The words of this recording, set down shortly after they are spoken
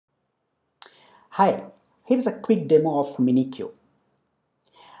Hi, here is a quick demo of Minikube.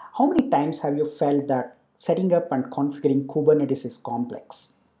 How many times have you felt that setting up and configuring Kubernetes is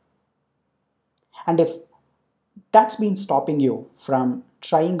complex? And if that's been stopping you from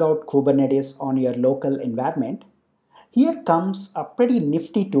trying out Kubernetes on your local environment, here comes a pretty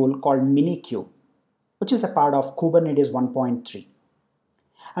nifty tool called Minikube, which is a part of Kubernetes 1.3.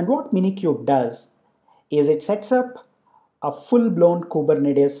 And what Minikube does is it sets up a full-blown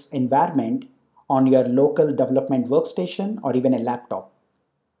Kubernetes environment on your local development workstation or even a laptop.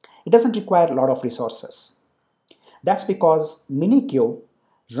 It doesn't require a lot of resources. That's because Minikube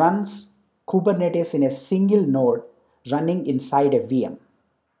runs Kubernetes in a single node running inside a VM.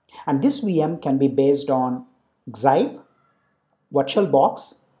 And this VM can be based on Xybe,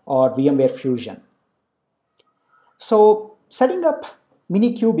 VirtualBox, or VMware Fusion. So setting up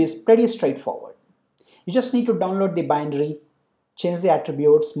Minikube is pretty straightforward. You just need to download the binary, change the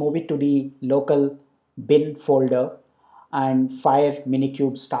attributes, move it to the local bin folder, and fire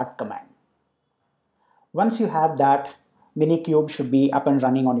Minikube start command. Once you have that, Minikube should be up and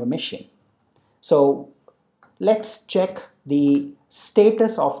running on your machine. So let's check the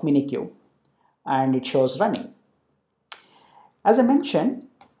status of Minikube, and it shows running. As I mentioned,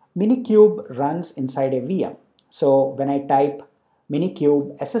 Minikube runs inside a VM. So when I type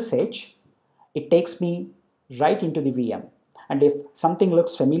Minikube SSH, it takes me right into the VM. And if something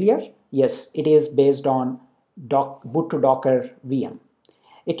looks familiar, yes, it is based on boot to Docker VM.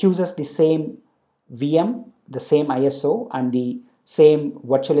 It uses the same VM, the same ISO, and the same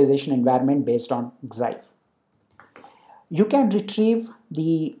virtualization environment based on Xybe. You can retrieve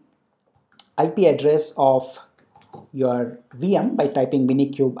the IP address of your VM by typing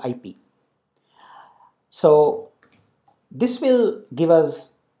Minikube IP. So this will give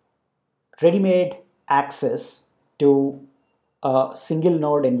us ready-made access to a single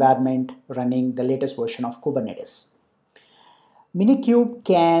node environment running the latest version of Kubernetes. Minikube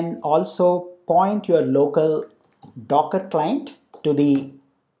can also point your local Docker client to the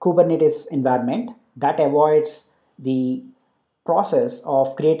Kubernetes environment. That avoids the process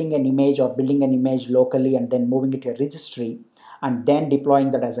of creating an image or building an image locally and then moving it to a registry and then deploying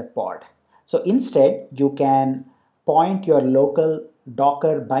that as a pod. So instead, you can point your local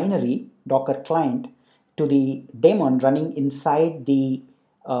Docker binary, Docker client, to the daemon running inside the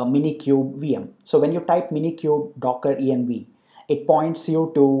Minikube VM. So when you type Minikube docker env, it points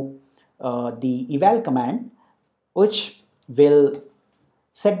you to the eval command, which will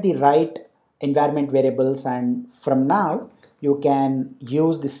set the right environment variables, and from now you can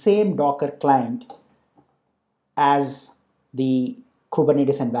use the same Docker client as the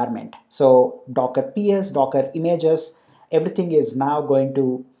Kubernetes environment. So Docker PS, Docker images, everything is now going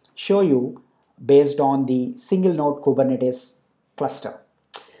to show you based on the single node Kubernetes cluster.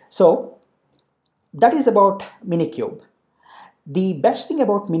 So that is about Minikube. The best thing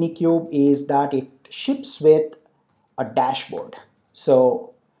about Minikube is that it ships with a dashboard.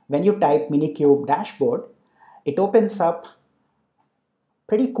 So when you type Minikube dashboard, it opens up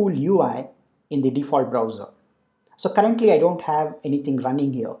pretty cool UI in the default browser. So currently I don't have anything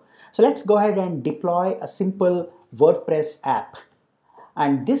running here. So let's go ahead and deploy a simple WordPress app.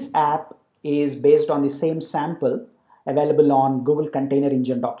 And this app is based on the same sample available on Google Container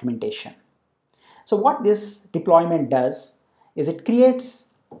Engine documentation. So what this deployment does is it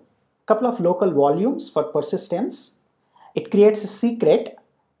creates a couple of local volumes for persistence. It creates a secret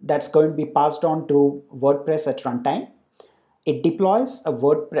that's going to be passed on to WordPress at runtime. It deploys a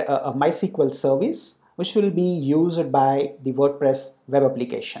MySQL service which will be used by the WordPress web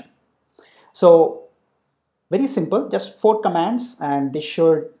application. So very simple, just 4 commands, and this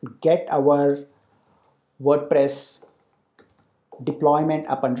should get our WordPress deployment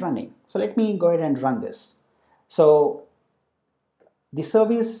up and running. So let me go ahead and run this. So the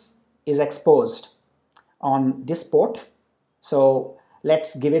service is exposed on this port. So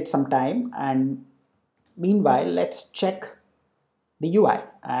let's give it some time, and meanwhile let's check the UI,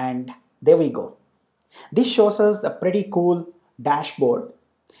 and there we go. This shows us a pretty cool dashboard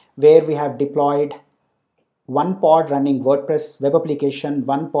where we have deployed one pod running WordPress web application,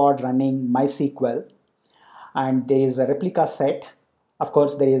 one pod running MySQL, and there is a replica set. Of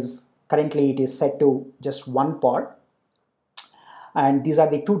course, currently it is set to just one pod, and these are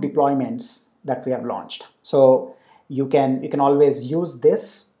the 2 deployments that we have launched. So you can always use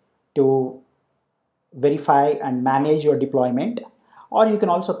this to verify and manage your deployment, or you can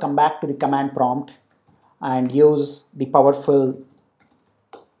also come back to the command prompt and use the powerful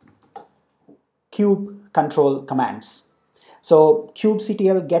kube control commands. So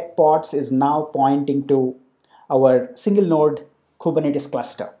kubectl get pods is now pointing to our single node Kubernetes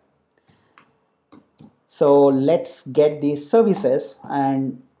cluster. So let's get these services,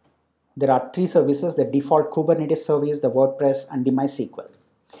 and there are three services: the default Kubernetes service, the WordPress, and the MySQL.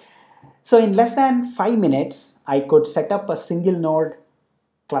 So in less than 5 minutes, I could set up a single node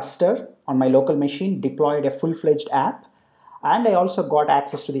cluster on my local machine, deployed a full-fledged app, and I also got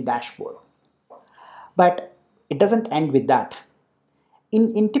access to the dashboard. But it doesn't end with that.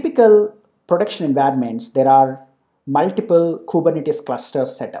 In typical production environments, there are multiple Kubernetes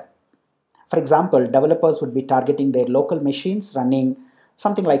clusters set up. For example, developers would be targeting their local machines running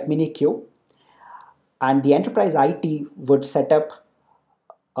something like Minikube, and the enterprise IT would set up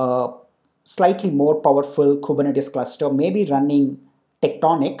a slightly more powerful Kubernetes cluster, maybe running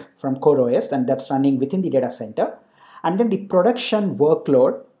Tectonic from CoreOS, and that's running within the data center. And then the production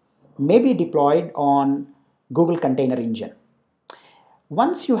workload may be deployed on Google Container Engine.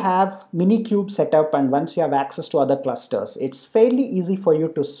 Once you have Minikube set up and once you have access to other clusters, it's fairly easy for you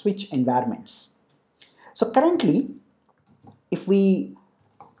to switch environments. So currently, if we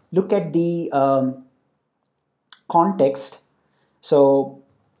look at the context, so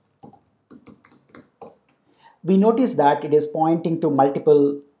we notice that it is pointing to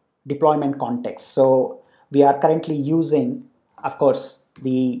multiple deployment contexts. So we are currently using, of course,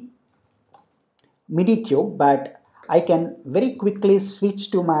 the Minikube, but I can very quickly switch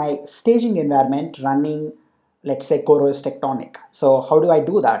to my staging environment running, let's say, CoreOS Tectonic. So how do I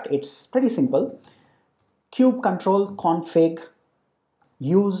do that? It's pretty simple. Kubectl config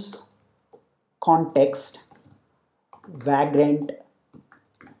use context vagrant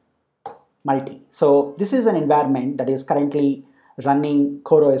multi. So this is an environment that is currently running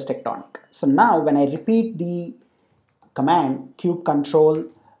CoreOS Tectonic. So now when I repeat the command kubectl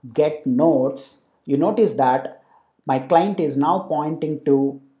get nodes, you notice that my client is now pointing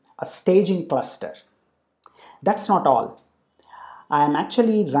to a staging cluster. That's not all. I am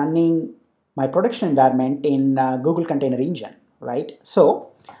actually running my production environment in Google Container Engine, right?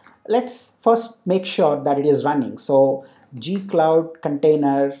 So let's first make sure that it is running. So gcloud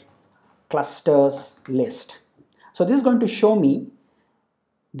container clusters list. So this is going to show me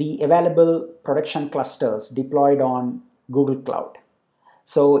the available production clusters deployed on Google Cloud.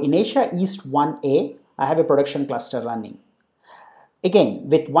 So in Asia East 1A, I have a production cluster running. Again,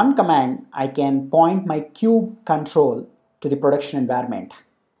 with one command, I can point my kubectl to the production environment.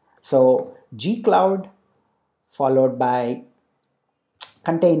 So gcloud followed by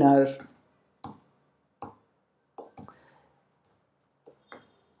container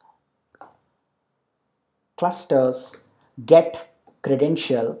clusters get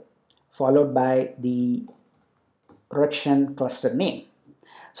credential followed by the production cluster name.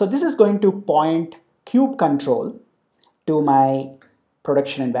 So this is going to point kubectl to my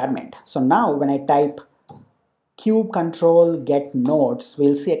production environment. So now when I type kubectl get nodes,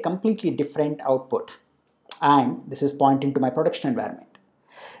 we'll see a completely different output, and this is pointing to my production environment.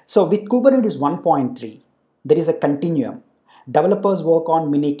 So with Kubernetes 1.3, there is a continuum. Developers work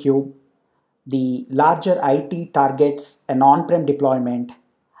on Minikube, the larger IT targets an on-prem deployment,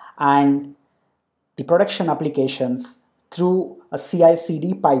 and the production applications through a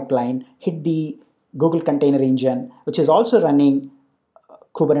CI/CD pipeline hit the Google Container Engine, which is also running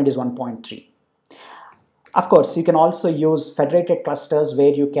Kubernetes 1.3. Of course, you can also use federated clusters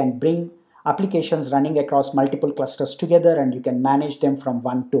where you can bring applications running across multiple clusters together and you can manage them from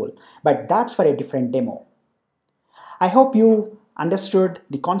one tool. But that's for a different demo. I hope you understood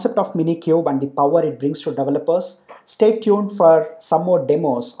the concept of Minikube and the power it brings to developers. Stay tuned for some more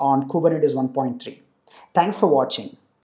demos on Kubernetes 1.3. Thanks for watching.